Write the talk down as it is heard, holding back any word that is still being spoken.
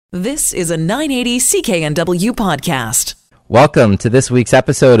This is a 980 CKNW podcast. Welcome to this week's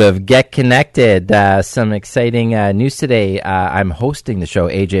episode of Get Connected. Some exciting news today. I'm hosting the show,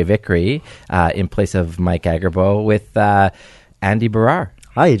 AJ Vickery, in place of Mike Agerbo with Andy Barrar.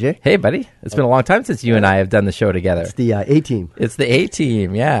 Hi, AJ. Hey, buddy. It's been a long time since you and I have done the show together. It's the A-team. It's the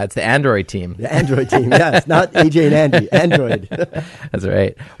A-team, yeah. It's the Android team. The Android team, yes. Not AJ and Andy. Android. That's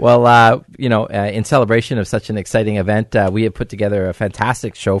right. Well, in celebration of such an exciting event, we have put together a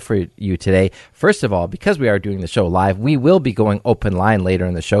fantastic show for you today. First of all, because we are doing the show live, we will be going open line later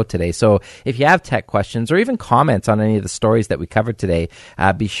in the show today. So if you have tech questions or even comments on any of the stories that we covered today,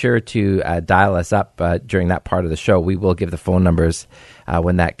 be sure to dial us up during that part of the show. We will give the phone numbers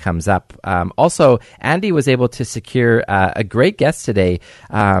when that comes up. Also, Andy was able to secure a great guest today.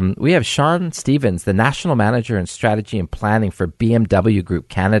 We have Sean Stevens, the National Manager in Strategy and Planning for BMW Group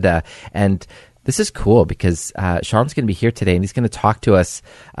Canada. And this is cool because Sean's going to be here today and he's going to talk to us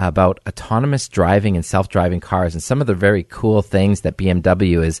about autonomous driving and self-driving cars and some of the very cool things that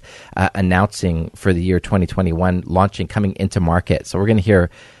BMW is announcing for the year 2021, coming into market. So we're going to hear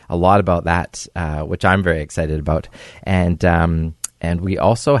a lot about that, which I'm very excited about. And we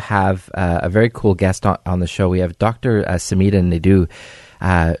also have a very cool guest on the show. We have Dr. Samita Naidu.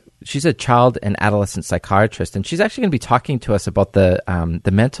 She's a child and adolescent psychiatrist, and she's actually going to be talking to us about the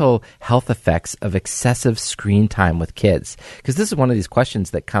mental health effects of excessive screen time with kids. Because this is one of these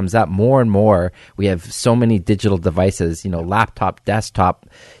questions that comes up more and more. We have so many digital devices, laptop, desktop.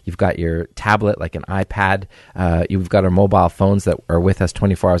 You've got your tablet, like an iPad. You've got our mobile phones that are with us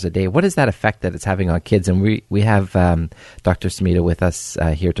 24 hours a day. What is that effect that it's having on kids? And we have Dr. Samita with us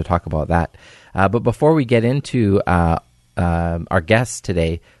here to talk about that. But before we get into our guests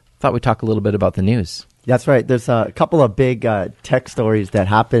today, thought we'd talk a little bit about the news. That's right. There's a couple of big tech stories that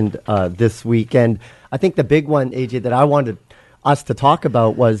happened this weekend. I think the big one, AJ, that I wanted us to talk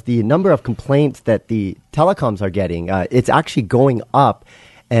about was the number of complaints that the telecoms are getting. It's actually going up.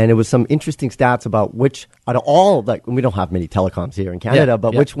 And it was some interesting stats about which, out of all, we don't have many telecoms here in Canada,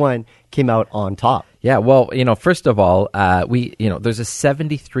 which one came out on top. Yeah, well, first of all, there's a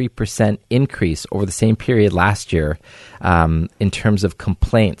 73% increase over the same period last year in terms of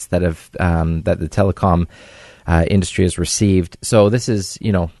complaints that the telecom industry has received. So this is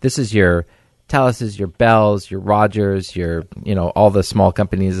your Telus's, your Bell's, your Rogers, your all the small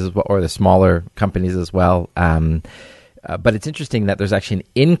companies or the smaller companies as well. But it's interesting that there's actually an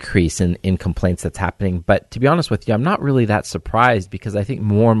increase in complaints that's happening. But to be honest with you, I'm not really that surprised because I think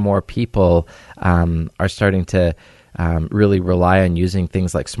more and more people are starting to really rely on using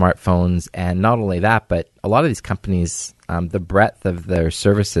things like smartphones. And not only that, but a lot of these companies, the breadth of their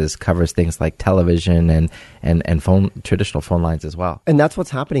services covers things like television and traditional phone lines as well. And that's what's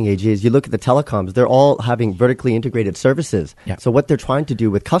happening, AJ, is you look at the telecoms, they're all having vertically integrated services. Yeah. So what they're trying to do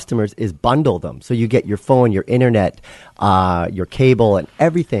with customers is bundle them. So you get your phone, your internet, your cable, and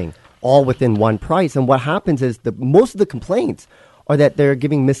everything all within one price. And what happens is most of the complaints are that they're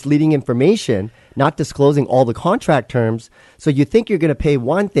giving misleading information, not disclosing all the contract terms. So you think you're going to pay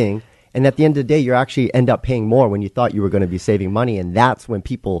one thing, and at the end of the day, you actually end up paying more when you thought you were going to be saving money. And that's when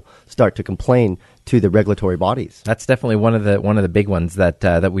people start to complain to the regulatory bodies. That's definitely one of the big ones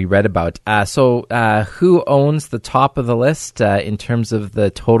that we read about. So who owns the top of the list in terms of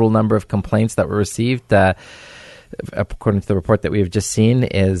the total number of complaints that were received? According to the report that we have just seen,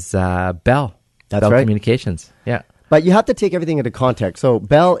 is Bell. That's Bell right. Communications. Yeah. But you have to take everything into context. So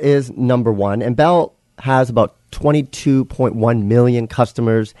Bell is number one, and Bell has about 22.1 million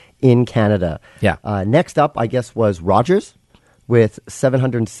customers in Canada. Yeah. Next up, I guess, was Rogers with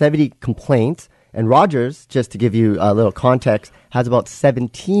 770 complaints. And Rogers, just to give you a little context, has about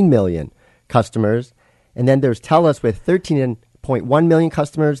 17 million customers. And then there's TELUS with 13.1 million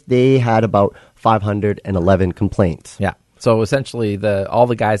customers. They had about 511 complaints. Yeah. So essentially, all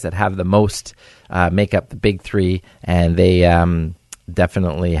the guys that have the most make up the big three, and they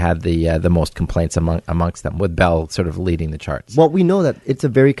definitely had the most complaints amongst them, with Bell sort of leading the charts. Well, we know that it's a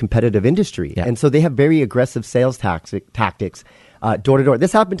very competitive industry, and so they have very aggressive sales tactics, door to door.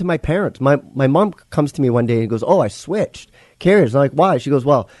 This happened to my parents. My mom comes to me one day and goes, "Oh, I switched carriers." I'm like, "Why?" She goes,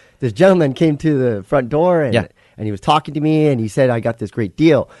 "Well, this gentleman came to the front door and he was talking to me and he said I got this great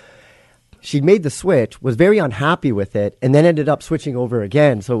deal." She made the switch, was very unhappy with it, and then ended up switching over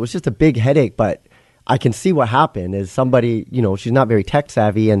again. So it was just a big headache, but I can see what happened is somebody, she's not very tech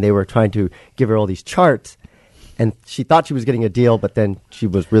savvy, and they were trying to give her all these charts, and she thought she was getting a deal, but then she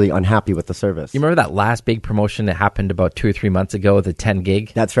was really unhappy with the service. You remember that last big promotion that happened about 2 or 3 months ago, the 10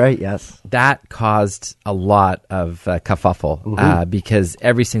 gig? That's right, yes. That caused a lot of kerfuffle because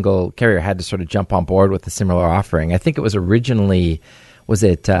every single carrier had to sort of jump on board with a similar offering. I think it was originally was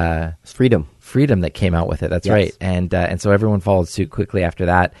it It's freedom. Freedom that came out with it. That's Yes. right. And so everyone followed suit quickly after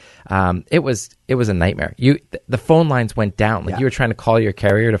that. It was a nightmare. The phone lines went down. Like Yeah. you were trying to call your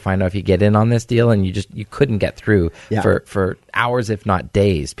carrier to find out if you get in on this deal, and you couldn't get through Yeah. for hours, if not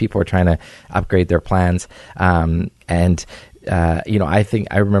days. People were trying to upgrade their plans. I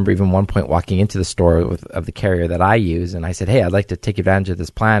remember even one point walking into the store of the carrier that I use, and I said, "Hey, I'd like to take advantage of this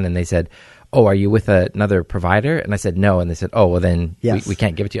plan." And they said, "Oh, are you with another provider?" And I said, "No." And they said, "Oh, well, then Yes. we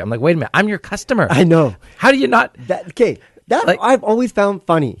can't give it to you." I'm like, "Wait a minute, I'm your customer." I know. How do you not? That Like- I've always found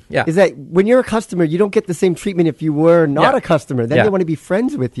funny. Yeah. Is that when you're a customer, you don't get the same treatment if you were not Yeah. a customer. Then Yeah. they want to be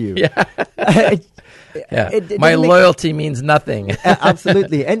friends with you. Yeah. Yeah. It My doesn't make- loyalty means nothing.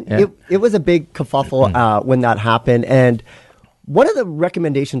 Absolutely. And Yeah. it was a big kerfuffle when that happened. And one of the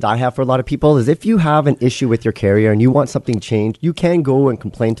recommendations I have for a lot of people is if you have an issue with your carrier and you want something changed, you can go and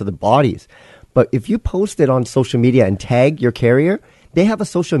complain to the bodies. But if you post it on social media and tag your carrier, they have a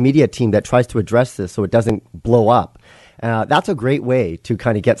social media team that tries to address this so it doesn't blow up. That's a great way to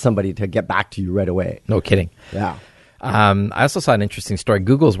kind of get somebody to get back to you right away. No kidding. Yeah. I also saw an interesting story.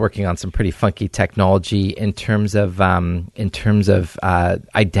 Google's working on some pretty funky technology in terms of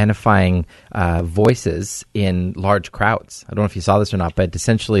identifying voices in large crowds. I don't know if you saw this or not, but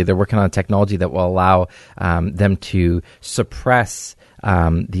essentially they're working on a technology that will allow them to suppress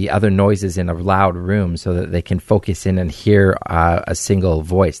the other noises in a loud room so that they can focus in and hear a single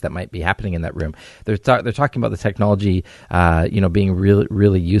voice that might be happening in that room. They're talking about the technology, being really,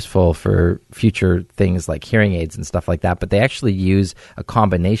 really useful for future things like hearing aids and stuff like that. But they actually use a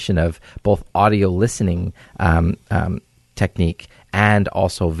combination of both audio listening technique and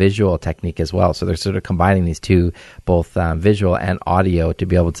also visual technique as well. So they're sort of combining these two, both visual and audio, to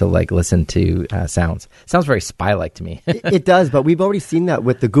be able to listen to sounds. Sounds very spy-like to me. It does, but we've already seen that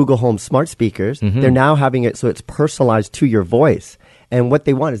with the Google Home smart speakers. Mm-hmm. They're now having it so it's personalized to your voice. And what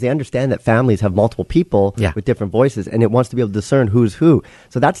they want is they understand that families have multiple people Yeah. with different voices, and it wants to be able to discern who's who.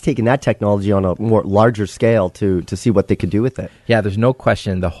 So that's taking that technology on a more larger scale to see what they could do with it. Yeah, there's no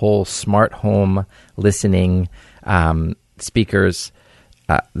question the whole smart home listening speakers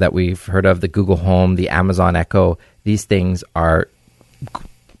that we've heard of, the Google Home, the Amazon Echo, these things are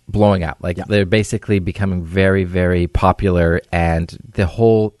blowing up. Yeah. They're basically becoming very, very popular, and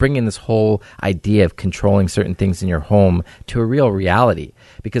bringing this whole idea of controlling certain things in your home to a real reality.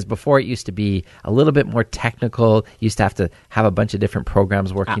 Because before it used to be a little bit more technical. You used to have a bunch of different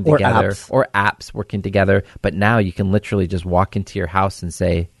programs working Or together apps. or apps working together. But now you can literally just walk into your house and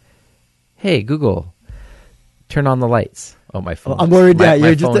say, "Hey, Google, turn on the lights." Oh, my phone. I'm worried. My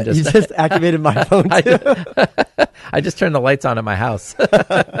You phone just activated my phone too. I just turned the lights on at my house.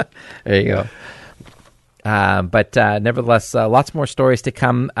 There you go. But nevertheless, lots more stories to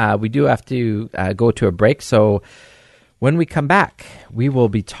come. We do have to go to a break. So when we come back, we will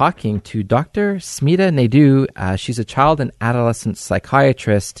be talking to Dr. Smita Naidu. She's a child and adolescent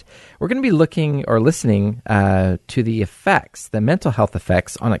psychiatrist. We're going to be looking or listening to the mental health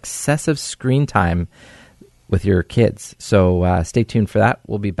effects on excessive screen time with your kids. So stay tuned for that.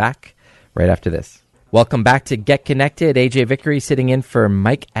 We'll be back right after this. Welcome back to Get Connected. AJ Vickery sitting in for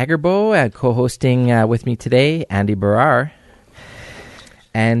Mike Agerbo, co-hosting with me today, Andy Barrar.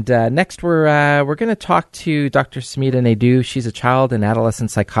 And next we're going to talk to Dr. Smita Naidu. She's a child and adolescent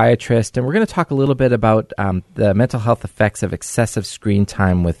psychiatrist, and we're going to talk a little bit about the mental health effects of excessive screen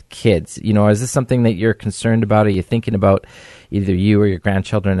time with kids. Is this something that you're concerned about? Are you thinking about either you or your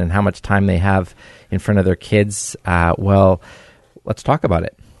grandchildren and how much time they have in front of their kids? Well, let's talk about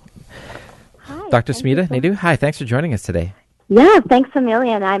it. Hi, Dr. thank you Smita so- Naidu, hi, thanks for joining us today. Yeah, thanks a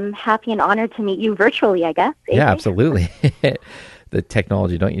million. I'm happy and honored to meet you virtually, I guess. AJ. Yeah, absolutely. The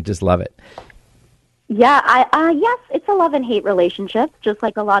technology, don't you just love it? Yeah, yes, it's a love and hate relationship, just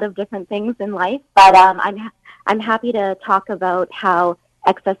like a lot of different things in life. But I'm happy to talk about how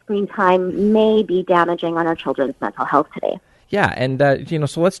excess screen time may be damaging on our children's mental health today. Yeah, and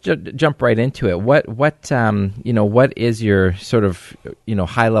so let's jump right into it. What is your sort of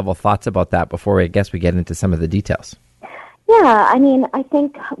high level thoughts about that before we get into some of the details? Yeah, I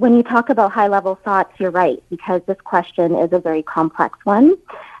think when you talk about high-level thoughts, you're right, because this question is a very complex one,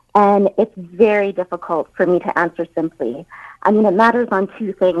 and it's very difficult for me to answer simply. It matters on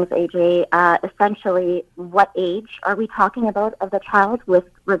two things, AJ. Essentially, what age are we talking about of the child with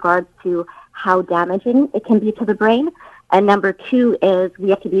regards to how damaging it can be to the brain? And number two is we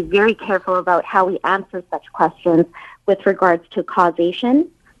have to be very careful about how we answer such questions with regards to causation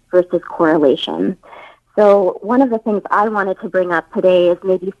versus correlation. So one of the things I wanted to bring up today is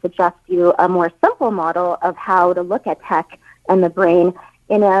maybe suggest you a more simple model of how to look at tech and the brain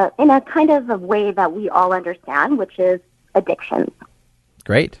in a kind of a way that we all understand, which is addictions.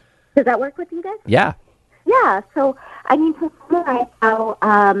 Great. Does that work with you guys? Yeah. Yeah, so I mean, to summarize how,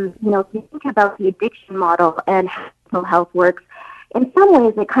 if you think about the addiction model and how mental health works, in some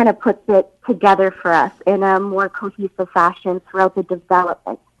ways it kind of puts it together for us in a more cohesive fashion throughout the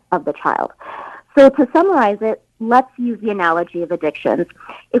development of the child. So to summarize it, let's use the analogy of addictions.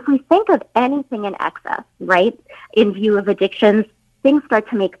 If we think of anything in excess, right, in view of addictions, things start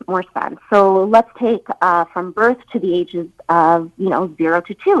to make more sense. So let's take from birth to the ages of, 0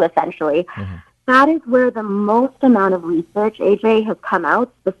 to 2, essentially. Mm-hmm. That is where the most amount of research, AJ, has come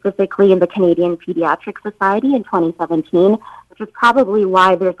out, specifically in the Canadian Pediatric Society in 2017, which is probably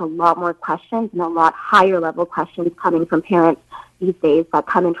why there's a lot more questions and a lot higher level questions coming from parents these days that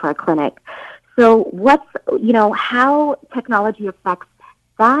come into our clinic. So how technology affects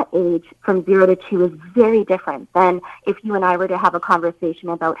that age from 0 to 2 is very different than if you and I were to have a conversation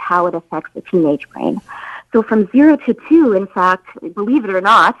about how it affects the teenage brain. So from 0 to 2, in fact, believe it or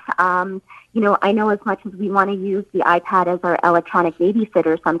not, I know as much as we want to use the iPad as our electronic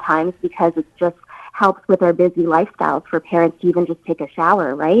babysitter sometimes because it just helps with our busy lifestyles for parents to even just take a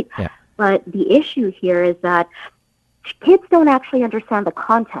shower, right? Yeah. But the issue here is that kids don't actually understand the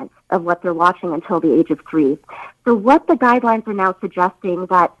content of what they're watching until the age of 3. So what the guidelines are now suggesting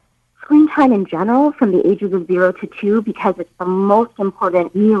that screen time in general from the ages of 0 to 2, because it's the most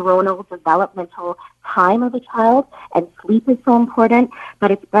important neuronal developmental time of a child, and sleep is so important,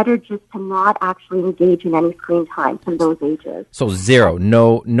 but it's better just to not actually engage in any screen time from those ages. So 0,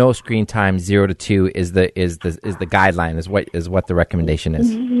 no screen time. 0 to 2 is the guideline, is what the recommendation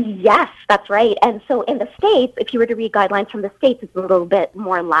is. Yes, that's right. And so in the States, if you were to read guidelines from the States, it's a little bit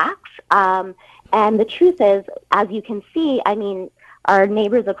more lax. And the truth is, as you can see, our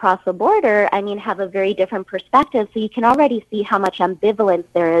neighbors across the border, have a very different perspective. So you can already see how much ambivalence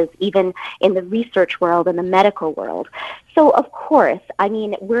there is even in the research world and the medical world. So, of course,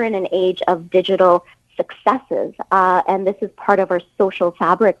 we're in an age of digital successes, and this is part of our social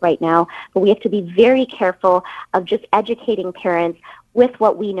fabric right now. But we have to be very careful of just educating parents with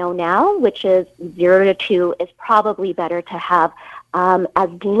what we know now, which is 0 to 2 is probably better to have as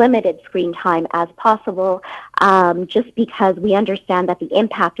limited screen time as possible, just because we understand that the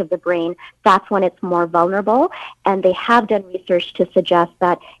impact of the brain, that's when it's more vulnerable. And they have done research to suggest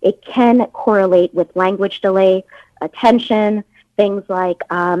that it can correlate with language delay, attention, things like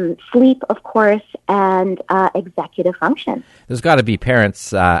sleep, of course, and executive function. There's got to be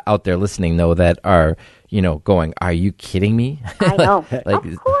parents out there listening, though, that are, going, are you kidding me? I know.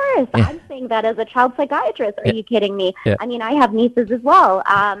 Of course. Yeah. I'm saying that as a child psychiatrist. Are you kidding me? Yeah. I have nieces as well.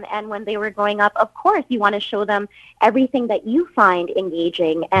 And when they were growing up, of course, you want to show them everything that you find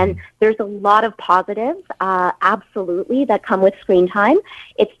engaging. And there's a lot of positives, absolutely, that come with screen time.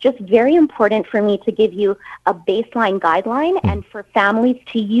 It's just very important for me to give you a baseline guideline and for families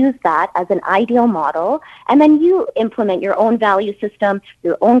to use that as an ideal model. And then you implement your own value system,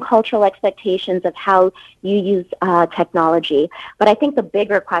 your own cultural expectations of how you use technology. But I think the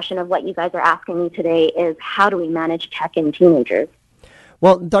bigger question of what you guys are asking me today is how do we manage tech in teenagers?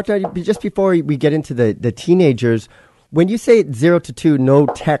 Well, Dr. just before we get into the teenagers, when you say 0 to 2, no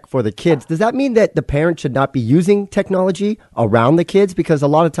tech for the kids, does that mean that the parents should not be using technology around the kids? Because a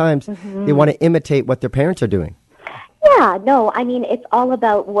lot of times they want to imitate what their parents are doing. Yeah, no, it's all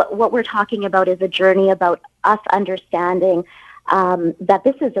about what we're talking about is a journey about us understanding that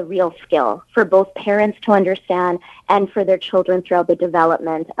this is a real skill for both parents to understand and for their children throughout the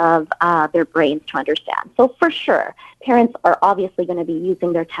development of their brains to understand. So for sure, parents are obviously going to be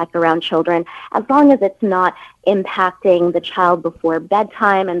using their tech around children as long as it's not impacting the child before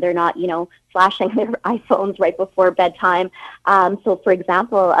bedtime and they're not, flashing their iPhones right before bedtime. So, for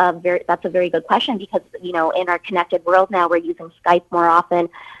example, that's a very good question because, in our connected world now, we're using Skype more often.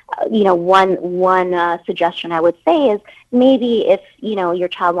 One suggestion I would say is maybe if, your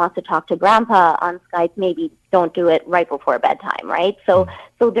child wants to talk to grandpa on Skype, maybe don't do it right before bedtime, right? So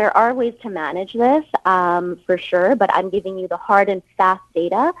there are ways to manage this for sure, but I'm giving you the hard and fast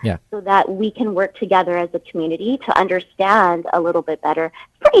data so that we can work together as a community to understand a little bit better.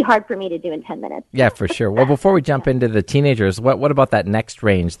 It's pretty hard for me to do in 10 minutes. Yeah, for sure. Well, before we jump into the teenagers, what about that next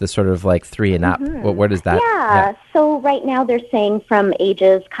range, the sort of like 3 and up? What is that? Yeah, so right now they're saying from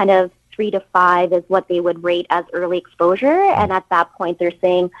ages kind of 3 to 5 is what they would rate as early exposure. And at that point, they're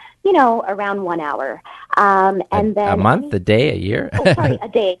saying, around 1 hour. And then a month, a day, a year? Oh, sorry, a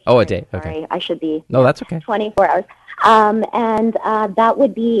day. Oh, a day. Okay. Sorry, I should be. No, that's okay. 24 hours. And that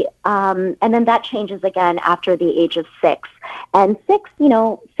would be, and then that changes again after the age of 6. And 6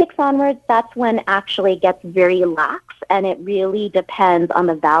 onwards, that's when actually gets very lax, and it really depends on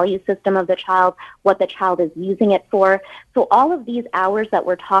the value system of the child, what the child is using it for. So all of these hours that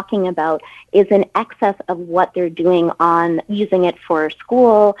we're talking about is in excess of what they're doing on using it for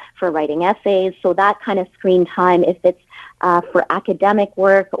school, for writing essays. So that kind of screen time, if it's for academic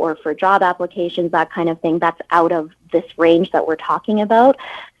work or for job applications, that kind of thing, that's out of this range that we're talking about.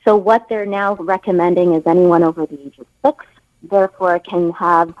 So what they're now recommending is anyone over the age of 6, therefore, can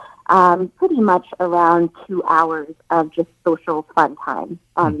have pretty much around 2 hours of just social fun time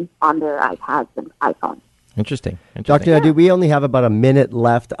on their iPads and iPhones. Interesting. Dr. Naidoo, we only have about a minute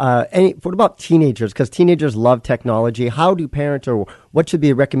left. What about teenagers? Because teenagers love technology. How do parents, or what should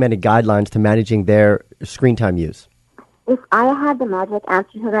be recommended guidelines to managing their screen time use? If I had the magic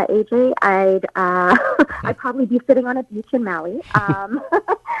answer to that, AJ, I'd probably be sitting on a beach in Maui,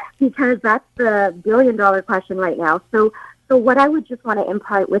 because that's the billion-dollar question right now. So what I would just want to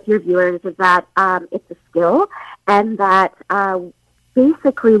impart with your viewers is that it's a skill, and that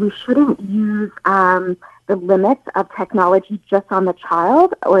basically we shouldn't use the limits of technology just on the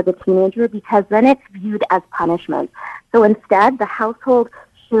child or the teenager, because then it's viewed as punishment. So instead, the household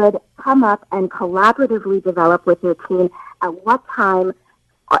should come up and collaboratively develop with your teen at what time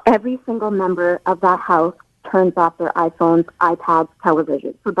every single member of that house turns off their iPhones, iPads,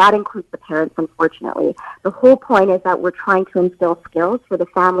 television. So that includes the parents, unfortunately. The whole point is that we're trying to instill skills for the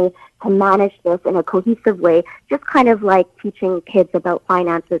family to manage this in a cohesive way, just kind of like teaching kids about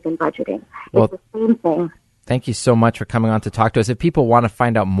finances and budgeting. Well, it's the same thing. Thank you so much for coming on to talk to us. If people want to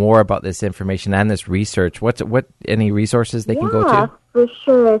find out more about this information and this research, what any resources they can go to? For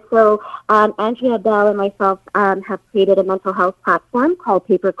sure. So Andrea Bell and myself have created a mental health platform called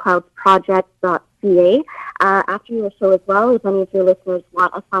papercloudsproject.ca. After your show as well, if any of your listeners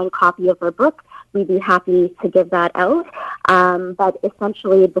want a signed copy of our book, we'd be happy to give that out. But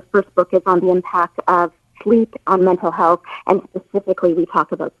essentially, the first book is on the impact of sleep on mental health, and specifically we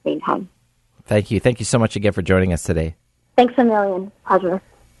talk about screen time. Thank you. Thank you so much again for joining us today. Thanks a million. Pleasure.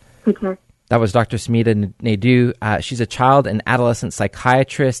 Take care. That was Dr. Smita Naidoo. She's a child and adolescent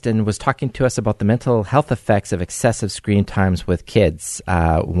psychiatrist and was talking to us about the mental health effects of excessive screen times with kids.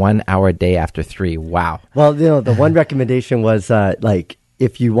 1 hour a day after 3. Wow. Well, the one recommendation was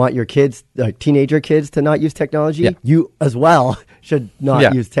if you want your kids, teenager kids, to not use technology, you as well should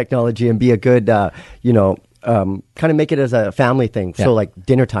not use technology and be a good, kind of make it as a family thing. So like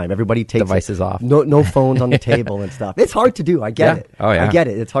dinner time, everybody takes devices off. No phones on the table and stuff. It's hard to do. I get it. Oh, yeah. I get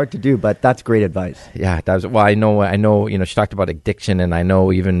it. It's hard to do, but that's great advice. Yeah, that was, well, I know, she talked about addiction, and I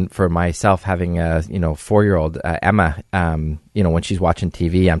know even for myself having a, 4-year-old, Emma, when she's watching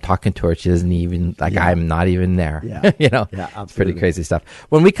TV, I'm talking to her. She doesn't even, I'm not even there. Yeah. It's pretty crazy stuff.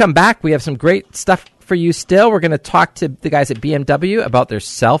 When we come back, we have some great stuff for you still. We're going to talk to the guys at BMW about their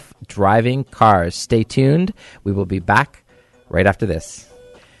self-driving cars. Stay tuned. We will be back right after this.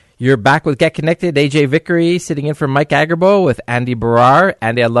 You're back with Get Connected. AJ Vickery sitting in for Mike Agerbo with Andy Barrar.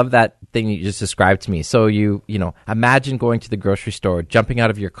 Andy, I love that thing you just described to me. So you imagine going to the grocery store, jumping out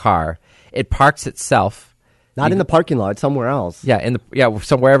of your car. It parks itself. Not in the parking lot, somewhere else. Yeah,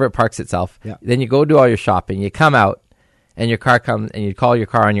 so wherever it parks itself. Yeah. Then you go do all your shopping. You come out, and your car comes, and you call your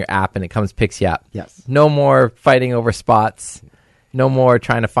car on your app, and it comes, picks you up. Yes. No more fighting over spots. No more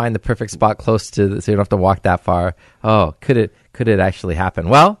trying to find the perfect spot close to, so you don't have to walk that far. Oh, could it actually happen?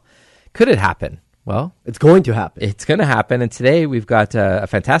 Well, could it happen? Well, it's going to happen. It's going to happen. And today we've got a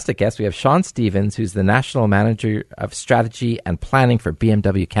fantastic guest. We have Sean Stevens, who's the National Manager of Strategy and Planning for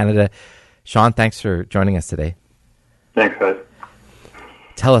BMW Canada. Sean, thanks for joining us today. Thanks, guys.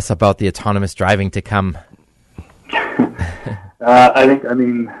 Tell us about the autonomous driving to come. What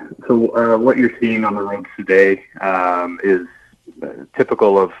you're seeing on the roads today is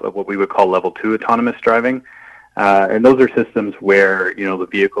typical of what we would call level 2 autonomous driving. And those are systems where, the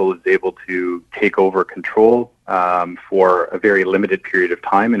vehicle is able to take over control for a very limited period of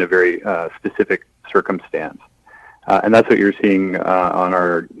time in a very specific circumstance. And that's what you're seeing on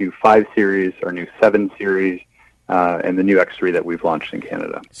our new 5 Series, our new 7 Series, and the new X3 that we've launched in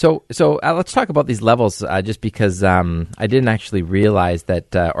Canada. So let's talk about these levels, just because I didn't actually realize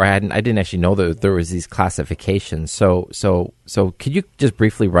that, I didn't actually know that there was these classifications. So could you just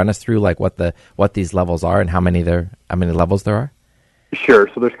briefly run us through what these levels are and how many levels there are? Sure.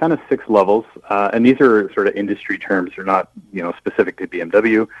 So there's kind of 6 levels, and these are sort of industry terms. They're not, specific to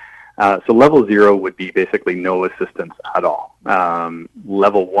BMW. So level 0 would be basically no assistance at all.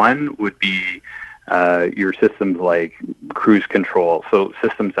 Level 1 would be your systems like cruise control, so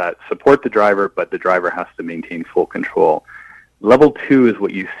systems that support the driver, but the driver has to maintain full control. Level 2 is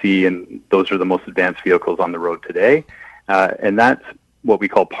what you see, and those are the most advanced vehicles on the road today. And that's what we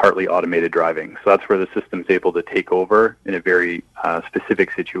call partly automated driving. So that's where the system's able to take over in a very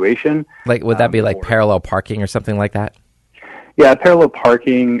specific situation. Like, would that be like parallel parking or something like that? Yeah, parallel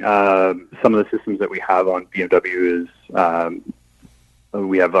parking. Some of the systems that we have on BMW is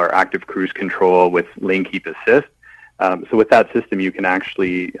we have our active cruise control with lane keep assist. So with that system, you can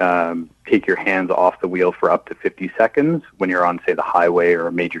actually take your hands off the wheel for up to 50 seconds when you're on, say, the highway or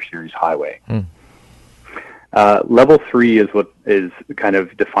a major series highway. Level 3 is what is kind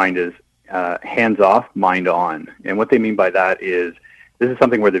of defined as hands off, mind on. And what they mean by that is this is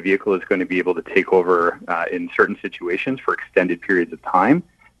something where the vehicle is going to be able to take over in certain situations for extended periods of time,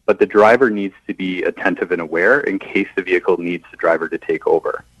 but the driver needs to be attentive and aware in case the vehicle needs the driver to take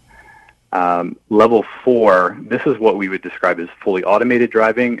over. Level 4, this is what we would describe as fully automated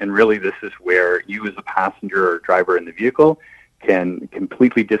driving, and really this is where you as a passenger or driver in the vehicle can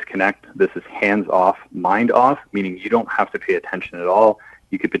completely disconnect. This is hands off, mind off, meaning you don't have to pay attention at all.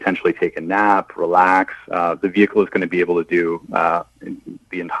 You could potentially take a nap, relax. The vehicle is going to be able to do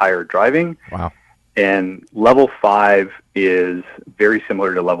the entire driving. Wow. And level 5 is very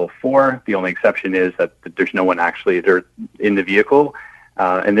similar to level 4. The only exception is that there's no one actually there in the vehicle.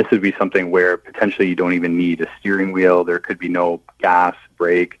 And this would be something where potentially you don't even need a steering wheel. There could be no gas,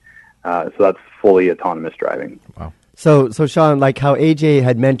 brake. So that's fully autonomous driving. Wow. So Sean, like how AJ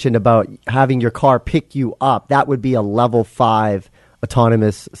had mentioned about having your car pick you up, that would be a level 5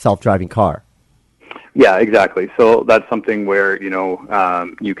 autonomous self-driving car. Yeah, exactly. So that's something where,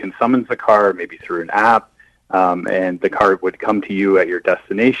 you can summons the car maybe through an app, and the car would come to you at your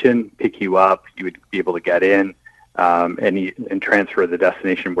destination, pick you up. You would be able to get in and transfer the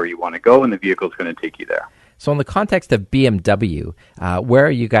destination where you want to go, and the vehicle is going to take you there. So in the context of BMW, where are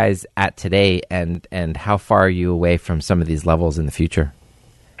you guys at today, and how far are you away from some of these levels in the future?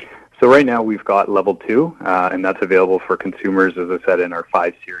 So right now we've got level 2, and that's available for consumers, as I said, in our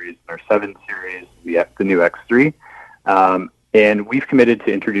 5 Series and our 7 Series, the new X3. And we've committed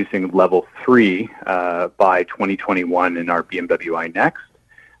to introducing level 3 by 2021 in our BMW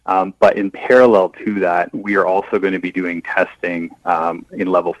iNext. But in parallel to that, we are also going to be doing testing in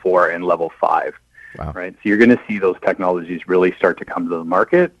level 4 and level 5. Wow. Right. So you're going to see those technologies really start to come to the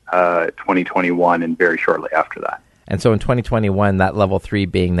market 2021 and very shortly after that. And so in 2021, that level 3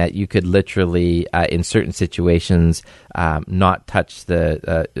 being that you could literally, in certain situations, not touch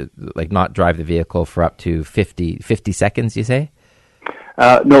not drive the vehicle for up to 50 seconds, you say?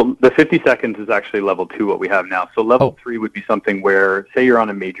 No, the 50 seconds is actually level 2, what we have now. So level 3 would be something where, say you're on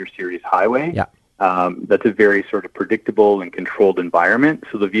a major series highway. Yeah. That's a very sort of predictable and controlled environment.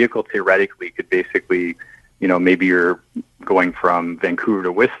 So the vehicle theoretically could basically, maybe you're going from Vancouver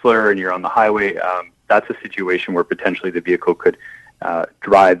to Whistler and you're on the highway. That's a situation where potentially the vehicle could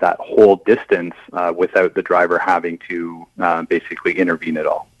drive that whole distance without the driver having to basically intervene at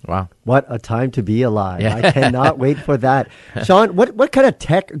all. Wow. What a time to be alive. Yeah. I cannot wait for that. Sean, what kind of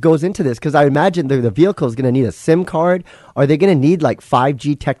tech goes into this? Because I imagine the vehicle is going to need a SIM card. Are they going to need like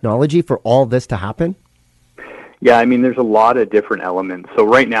 5G technology for all this to happen? Yeah, I mean, there's a lot of different elements. So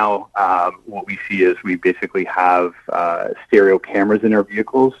right now, what we see is we basically have stereo cameras in our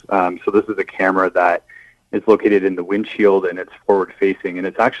vehicles. So this is a camera that is located in the windshield and it's forward facing, and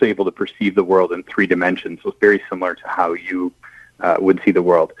it's actually able to perceive the world in 3 dimensions. So it's very similar to how you would see the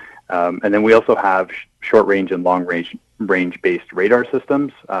world. And then we also have short range and long range based radar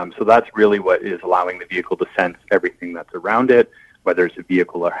systems. So that's really what is allowing the vehicle to sense everything that's around it, whether it's a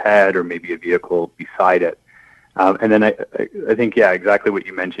vehicle ahead or maybe a vehicle beside it. And then I think, yeah, exactly what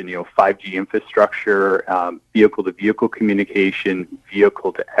you mentioned, 5G infrastructure, vehicle-to-vehicle communication,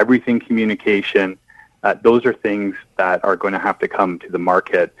 vehicle-to-everything communication. Those are things that are going to have to come to the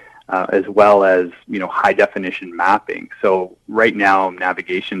market, as well as, high-definition mapping. So right now,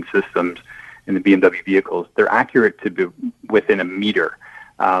 navigation systems in the BMW vehicles, they're accurate to be within a meter.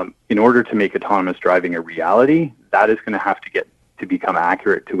 In order to make autonomous driving a reality, that is going to have to become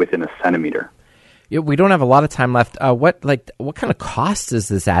accurate to within a centimeter. We don't have a lot of time left. What kind of cost does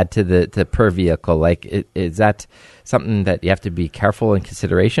this add to the per vehicle? Like, is that something that you have to be careful in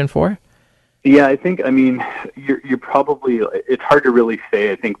consideration for? Yeah, you're probably, it's hard to really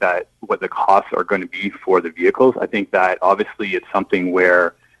say, I think, that what the costs are going to be for the vehicles. I think that obviously it's something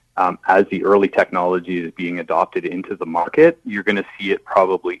where as the early technology is being adopted into the market, you're going to see it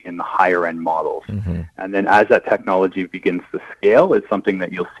probably in the higher end models. Mm-hmm. And then as that technology begins to scale, it's something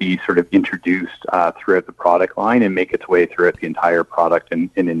that you'll see sort of introduced throughout the product line and make its way throughout the entire product and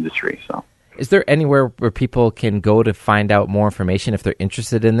industry. So, is there anywhere where people can go to find out more information if they're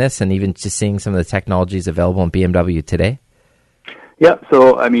interested in this, and even just seeing some of the technologies available in BMW today? Yeah,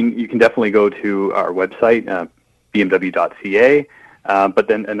 so you can definitely go to our website, BMW.ca. But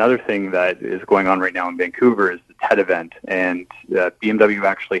then another thing that is going on right now in Vancouver is the TED event, and BMW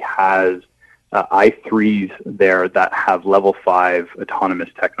actually has i3s there that have level 5 autonomous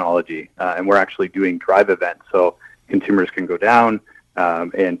technology, and we're actually doing drive events, so consumers can go down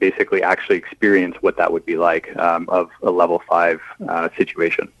and basically actually experience what that would be like of a level 5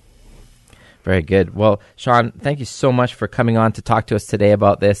 situation. Very good. Well, Sean, thank you so much for coming on to talk to us today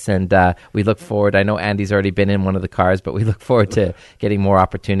about this. And we look forward, I know Andy's already been in one of the cars, but we look forward to getting more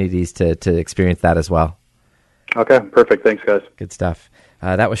opportunities to experience that as well. Okay, perfect. Thanks, guys. Good stuff.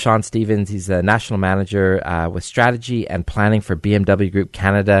 That was Sean Stevens. He's a national manager with strategy and planning for BMW Group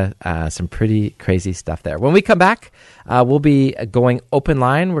Canada. Some pretty crazy stuff there. When we come back, we'll be going open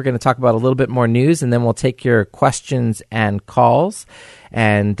line. We're going to talk about a little bit more news, and then we'll take your questions and calls.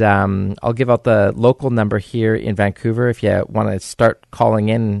 And I'll give out the local number here in Vancouver if you want to start calling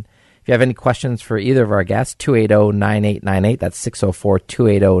in. If you have any questions for either of our guests, 280-9898. That's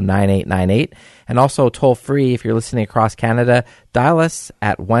 604-280-9898. And also toll free if you're listening across Canada, dial us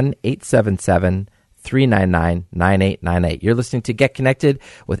at 1-877-399-9898. You're listening to Get Connected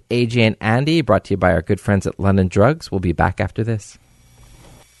with AJ and Andy, brought to you by our good friends at London Drugs. We'll be back after this.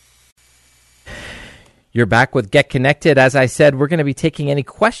 You're back with Get Connected. As I said, we're going to be taking any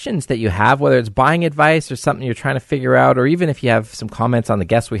questions that you have, whether it's buying advice or something you're trying to figure out, or even if you have some comments on the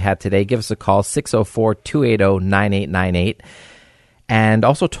guests we had today, give us a call, 604-280-9898. And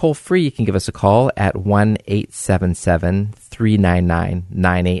also toll free, you can give us a call at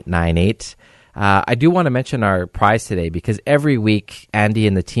 1-877-399-9898. I do want to mention our prize today because every week Andy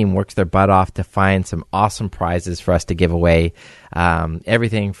and the team works their butt off to find some awesome prizes for us to give away.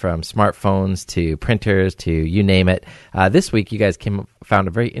 Everything from smartphones to printers to you name it. This week you guys found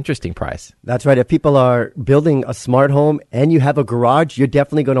a very interesting prize. That's right. If people are building a smart home and you have a garage, you're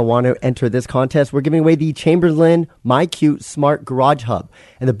definitely going to want to enter this contest. We're giving away the Chamberlain MyQ Smart Garage Hub.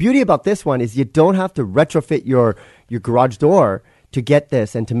 And the beauty about this one is you don't have to retrofit your garage door to get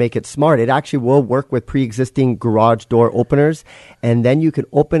this and to make it smart. It actually will work with pre-existing garage door openers, and then you can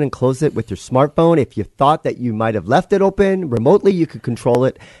open and close it with your smartphone. If you thought that you might have left it open remotely, you could control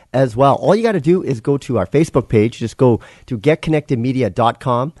it as well. All you got to do is go to our Facebook page. Just go to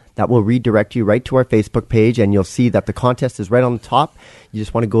getconnectedmedia.com. That will redirect you right to our Facebook page, and you'll see that the contest is right on the top. You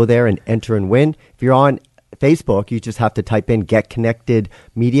just want to go there and enter and win. If you're on Facebook, you just have to type in Get Connected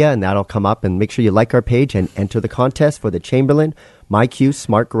Media, and that'll come up. And make sure you like our page and enter the contest for the Chamberlain MyQ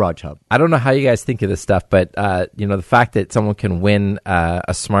Smart Garage Hub. I don't know how you guys think of this stuff, but the fact that someone can win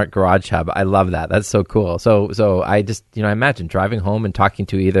a smart garage hub, I love that. That's so cool. So I just I imagine driving home and talking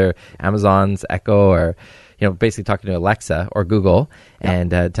to either Amazon's Echo or basically talking to Alexa or Google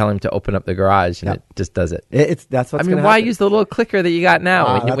and telling them to open up the garage, and it just does it. That's what's why use the little clicker that you got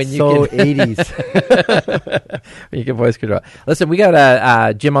now? When you can 80s. When you can voice control. Listen, we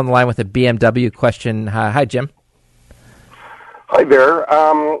got Jim on the line with a BMW question. Hi, Jim. Hi there.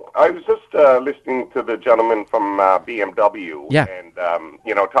 I was just listening to the gentleman from BMW, and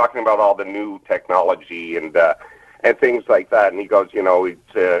talking about all the new technology and things like that. And he goes, it'll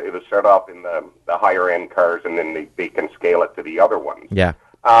start off in the higher end cars, and then they can scale it to the other ones. Yeah.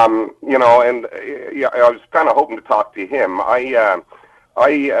 I was kind of hoping to talk to him. I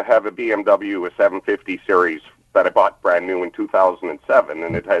have a BMW, a 750 series that I bought brand new in 2007,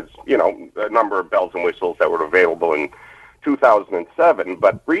 and it has a number of bells and whistles that were available in 2007,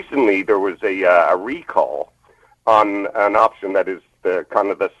 but recently there was a recall on an option that is the kind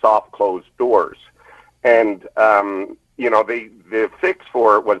of the soft closed doors, and the fix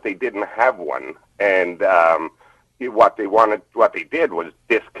for it was they didn't have one, and what they did was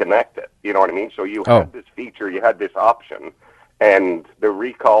disconnect it. You know what I mean? So you had this feature, you had this option, and the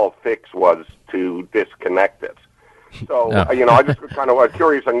recall fix was to disconnect it. So, I just kind of was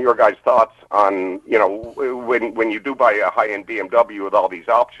curious on your guys' thoughts on, when you do buy a high-end BMW with all these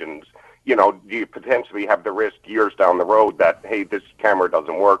options, do you potentially have the risk years down the road that, hey, this camera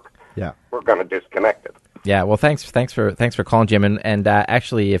doesn't work, we're going to disconnect it? Yeah, well, thanks for calling, Jim. And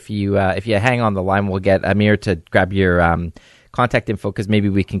actually, if you hang on the line, we'll get Amir to grab your contact info, because maybe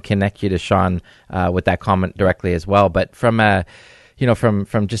we can connect you to Sean with that comment directly as well. But from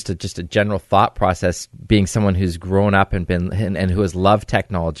from just a general thought process, being someone who's grown up and been and who has loved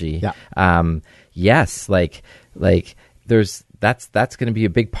technology, yes, like that's going to be a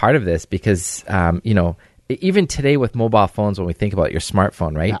big part of this, because even today with mobile phones, when we think about your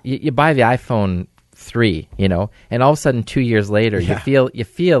smartphone, right? You buy the iPhone 3, and all of a sudden 2 years later, you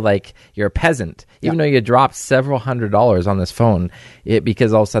feel like you're a peasant, even though you dropped several $100s on this phone,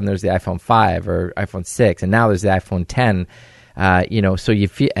 because all of a sudden there's the iPhone 5 or iPhone 6, and now there's the iPhone 10. So you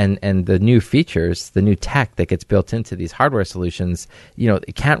feel, and the new features, the new tech that gets built into these hardware solutions,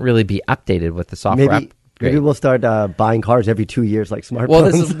 it can't really be updated with the software. Maybe we'll start buying cars every 2 years like smartphones. Well,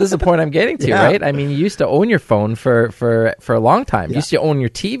 this is the point I'm getting to, right? I mean, you used to own your phone for a long time. You used to own your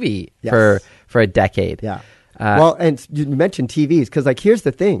TV for a decade. Yeah. Well, and you mentioned TVs because, here's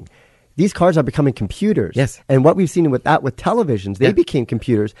the thing. These cars are becoming computers. Yes. And what we've seen with televisions, they became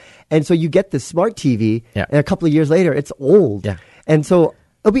computers. And so you get this smart TV, and a couple of years later, it's old. Yeah. And so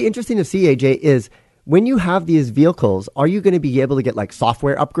it'll be interesting to see, AJ, is when you have these vehicles, are you going to be able to get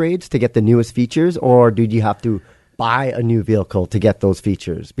software upgrades to get the newest features, or do you have to buy a new vehicle to get those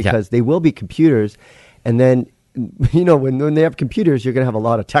features? Because they will be computers, and then when they have computers, you're going to have a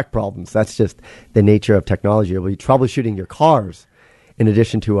lot of tech problems. That's just the nature of technology. You'll be troubleshooting your cars in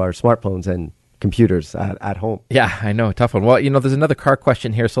addition to our smartphones and computers at home. Yeah, I know, tough one. Well, there's another car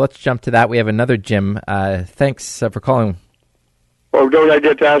question here, so let's jump to that. We have another Jim. Thanks for calling. Oh, don't I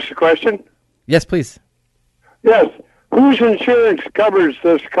get to ask a question? Yes, please. Yes. Whose insurance covers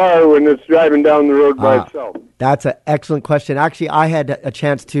this car when it's driving down the road by itself? That's an excellent question. Actually, I had a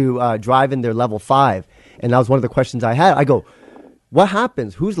chance to drive in their level 5, and that was one of the questions I had. I go, what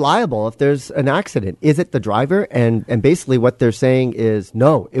happens? Who's liable if there's an accident? Is it the driver? And basically what they're saying is,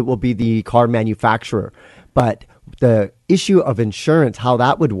 no, it will be the car manufacturer. But the issue of insurance, how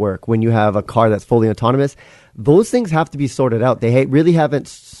that would work when you have a car that's fully autonomous, those things have to be sorted out. They really haven't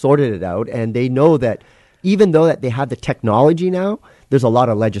sorted it out, and they know that even though that they have the technology now, there's a lot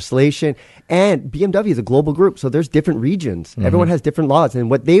of legislation, and BMW is a global group, so there's different regions. Mm-hmm. Everyone has different laws, and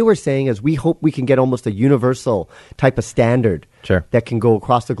what they were saying is we hope we can get almost a universal type of standard that can go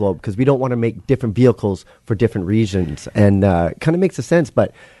across the globe, because we don't want to make different vehicles for different regions, and kind of makes a sense,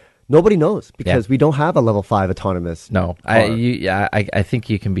 but nobody knows because we don't have a level 5 autonomous. No, I think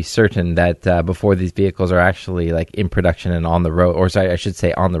you can be certain that before these vehicles are actually in production and on the road, or sorry, I should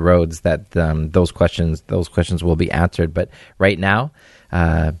say on the roads, that those questions will be answered. But right now,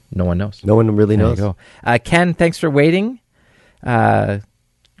 no one knows. No one really knows. There you go. Ken, thanks for waiting.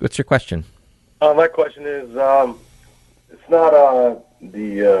 What's your question? My question is, it's not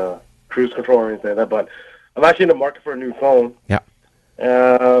the cruise control or anything like that, but I'm actually in the market for a new phone. Yeah.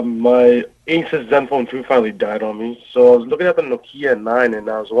 My Asus Zenfone 2 finally died on me, so I was looking at the Nokia 9, and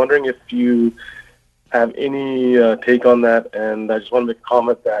I was wondering if you have any take on that, and I just want to make a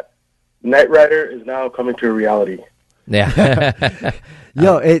comment that Knight Rider is now coming to a reality. Yeah.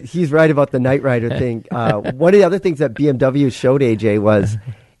 He's right about the Knight Rider thing. One of the other things that BMW showed, AJ, was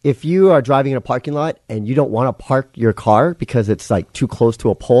if you are driving in a parking lot and you don't want to park your car because it's too close to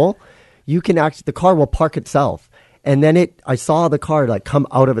a pole, you can the car will park itself. And then I saw the car come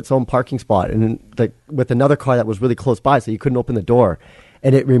out of its own parking spot, and with another car that was really close by, so you couldn't open the door.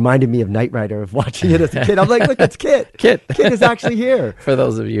 And it reminded me of Knight Rider, of watching it as a kid. I'm like, look, it's Kit. Kit is actually here. For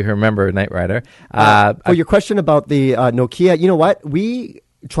those of you who remember Knight Rider. For your question about the Nokia, you know what? We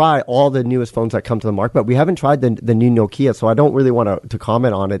try all the newest phones that come to the market, but we haven't tried the new Nokia, so I don't really want to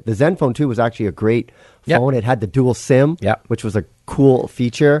comment on it. The Zenfone 2 was actually a great phone. It had the dual SIM, which was a cool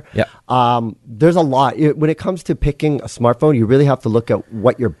feature. There's a lot. When it comes to picking a smartphone, you really have to look at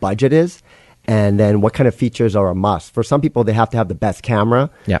what your budget is and then what kind of features are a must. For some people, they have to have the best camera.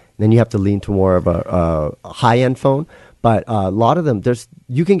 Then you have to lean to more of a high-end phone. But a lot of them,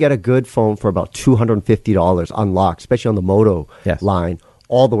 you can get a good phone for about $250 unlocked, especially on the Moto line,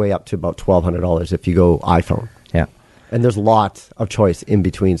 all the way up to about $1,200 if you go iPhone. Yeah. And there's lots of choice in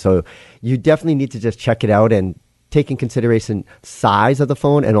between. So you definitely need to just check it out and take in consideration size of the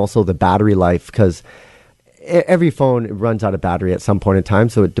phone and also the battery life, because every phone runs out of battery at some point in time.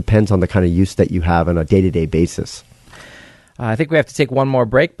 So it depends on the kind of use that you have on a day-to-day basis. I think we have to take one more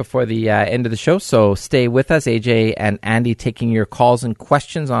break before the end of the show, so stay with us. AJ and Andy taking your calls and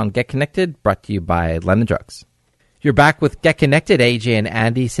questions on Get Connected, brought to you by London Drugs. You're back with Get Connected. AJ and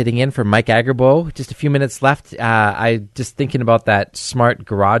Andy sitting in for Mike Agerbo. Just a few minutes left. I just thinking about that smart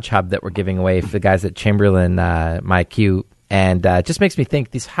garage hub that we're giving away for the guys at Chamberlain MyQ, and just makes me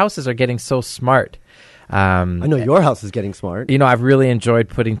think these houses are getting so smart. I know your house is getting smart. I've really enjoyed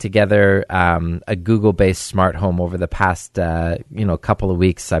putting together a Google-based smart home over the past, couple of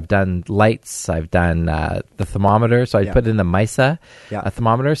weeks. I've done lights. I've done the thermometer. So I put in the Mysa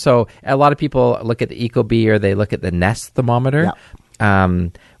thermometer. So a lot of people look at the Ecobee or they look at the Nest thermometer.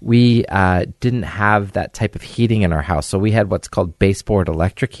 We didn't have that type of heating in our house. So we had what's called baseboard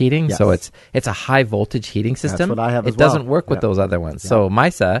electric heating. So it's a high voltage heating system. That's what I have as well. It doesn't work with those other ones. So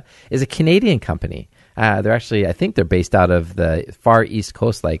Mysa is a Canadian company. They're actually, I think they're based out of the far east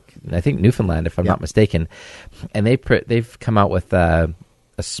coast, I think Newfoundland, if I'm not mistaken. And they've come out with a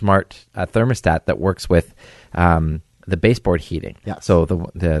smart thermostat that works with the baseboard heating. Yes. So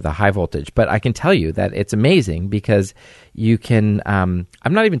the high voltage. But I can tell you that it's amazing because you can, I'm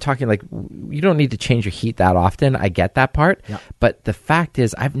not even talking like, you don't need to change your heat that often. I get that part. Yeah. But the fact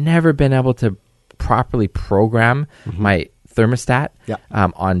is, I've never been able to properly program my thermostat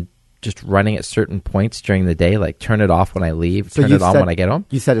on just running at certain points during the day, like turn it off when I leave, turn it on when I get home.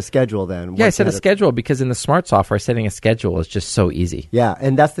 You set a schedule then? Yeah, I set a schedule because in the smart software, setting a schedule is just so easy. Yeah,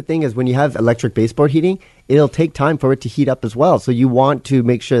 and that's the thing is when you have electric baseboard heating, it'll take time for it to heat up as well. So you want to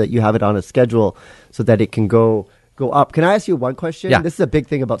make sure that you have it on a schedule so that it can go up. Can I ask you one question? Yeah. This is a big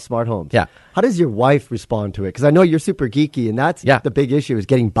thing about smart homes. Yeah. How does your wife respond to it? Because I know you're super geeky, and that's the big issue is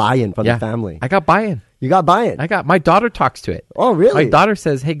getting buy-in from the family. I got buy-in. You got buy-in? My daughter talks to it. Oh, really? My daughter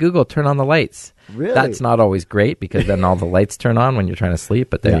says, hey, Google, turn on the lights. Really? That's not always great because then all the lights turn on when you're trying to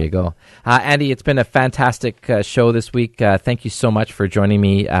sleep, but there you go. Andy, it's been a fantastic show this week. Thank you so much for joining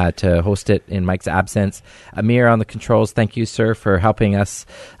me to host it in Mike's absence. Amir on the controls, thank you, sir, for helping us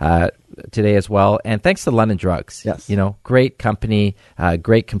today as well. And thanks to London Drugs. Yes. Great company,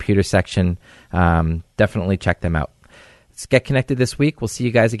 great computer section. Definitely check them out. Let's get connected this week. We'll see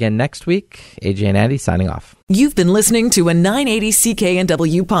you guys again next week. AJ and Andy signing off. You've been listening to a 980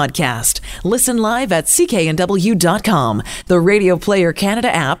 CKNW podcast. Listen live at cknw.com, the Radio Player Canada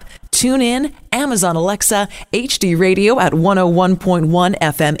app, tune in, Amazon Alexa, HD Radio at 101.1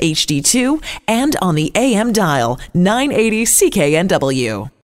 FM HD2, and on the AM dial, 980 CKNW.